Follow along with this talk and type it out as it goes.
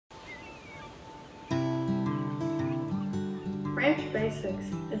Ranch Basics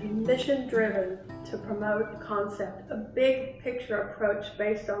is mission-driven to promote a concept, a big picture approach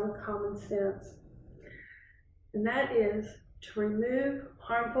based on common sense. And that is to remove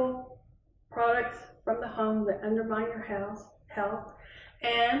harmful products from the home that undermine your health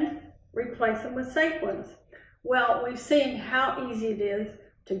and replace them with safe ones. Well, we've seen how easy it is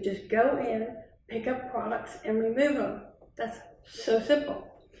to just go in, pick up products, and remove them. That's so simple.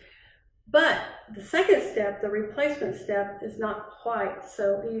 But the second step, the replacement step, is not quite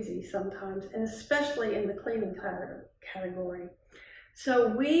so easy sometimes, and especially in the cleaning category. So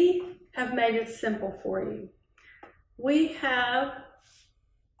we have made it simple for you. We have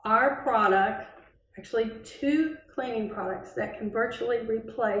our product, actually 2 cleaning products that can virtually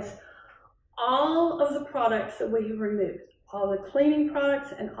replace all of the products that we've removed, all the cleaning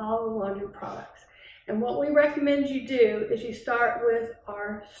products and all the laundry products. And what we recommend you do is you start with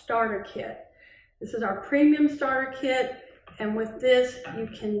our starter kit. This is our premium starter kit, and with this you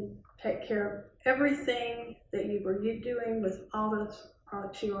can take care of everything that you were doing with all those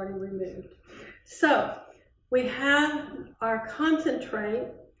products you already removed. So we have our concentrate,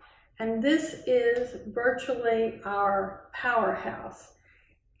 and this is virtually our powerhouse.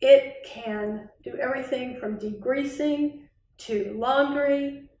 It can do everything from degreasing to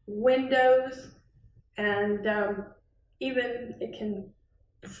laundry, windows, and even it can,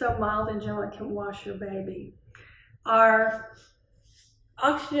 so mild and gentle, it can wash your baby. Our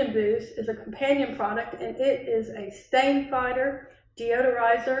oxygen boost is a companion product, and it is a stain fighter,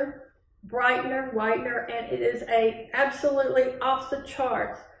 deodorizer, brightener, whitener, and it is a absolutely off the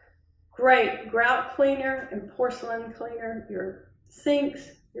charts great grout cleaner and porcelain cleaner, your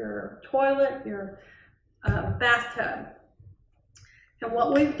sinks, your toilet, your bathtub. And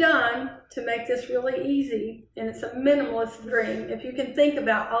what we've done to make this really easy, and it's a minimalist dream, if you can think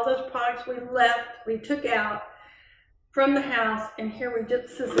about all those products we took out from the house, and here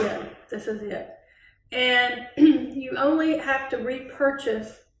this is it. And you only have to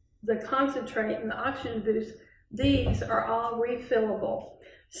repurchase the concentrate and the oxygen boost. These are all refillable.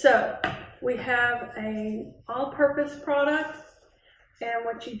 So we have an all-purpose product, and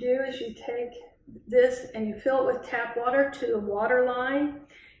what you do is you take this and you fill it with tap water to the water line,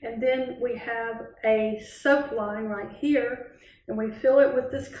 and then we have a soap line right here, and we fill it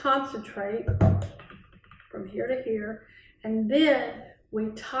with this concentrate from here to here, and then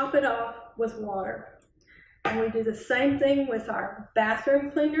we top it off with water. And we do the same thing with our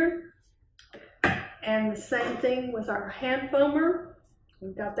bathroom cleaner, and the same thing with our hand foamer.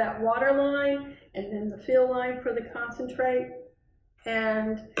 We've got that water line, and then the fill line for the concentrate,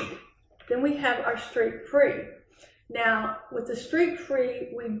 and then we have our streak-free. Now, with the streak-free,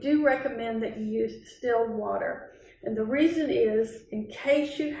 we do recommend that you use distilled water. And the reason is, in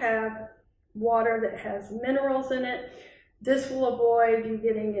case you have water that has minerals in it, this will avoid you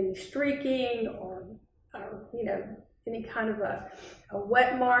getting any streaking or any kind of a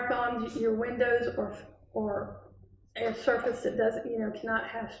wet mark on your windows or a surface that doesn't, cannot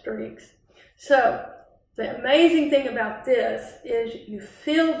have streaks. So the amazing thing about this is you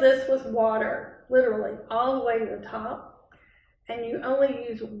fill this with water, literally all the way to the top, and you only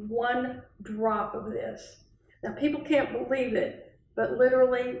use 1 drop of this. Now people can't believe it, but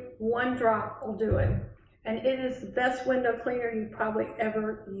literally 1 drop will do it. And it is the best window cleaner you've probably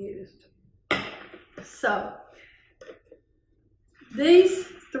ever used. So these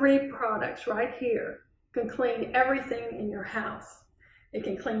 3 products right here can clean everything in your house. It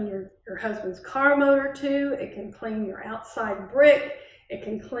can clean your husband's car motor too. It can clean your outside brick. It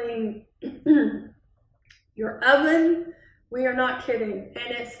can clean your oven. We are not kidding.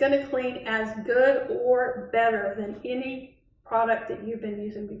 And it's going to clean as good or better than any product that you've been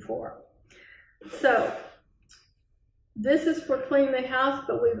using before. So this is for cleaning the house,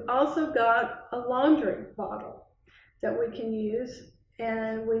 but we've also got a laundry bottle that we can use.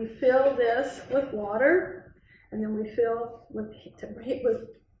 And we fill this with water, and then we fill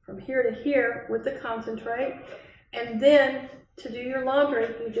from here to here with the concentrate. And then to do your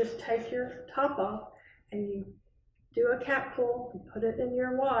laundry, you just take your top off and you do a cap pull and put it in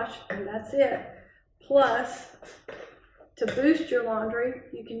your wash, and that's it. Plus, to boost your laundry,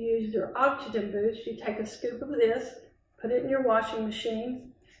 you can use your oxygen boost. You take a scoop of this, put it in your washing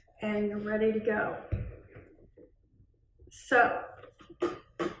machine, and you're ready to go. So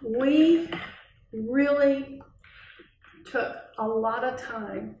we really took a lot of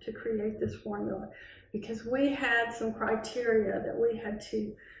time to create this formula because we had some criteria that we had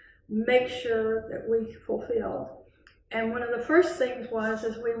to make sure that we fulfilled. And one of the first things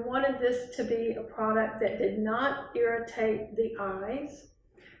is we wanted this to be a product that did not irritate the eyes,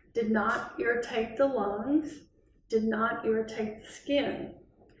 did not irritate the lungs, did not irritate the skin.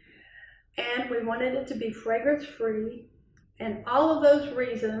 And we wanted it to be fragrance-free, and all of those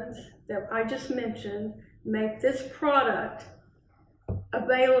reasons that I just mentioned make this product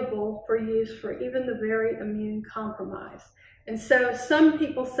available for use for even the very immune compromised. And so some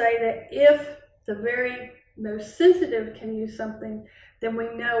people say that if the very most sensitive can use something, then we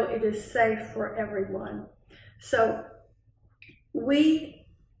know it is safe for everyone. So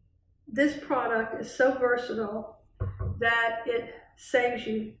this product is so versatile that it saves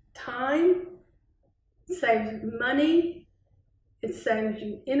you time, it saves you money, it saves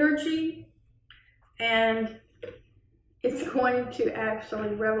you energy, and it's going to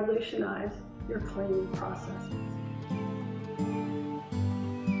actually revolutionize your cleaning process.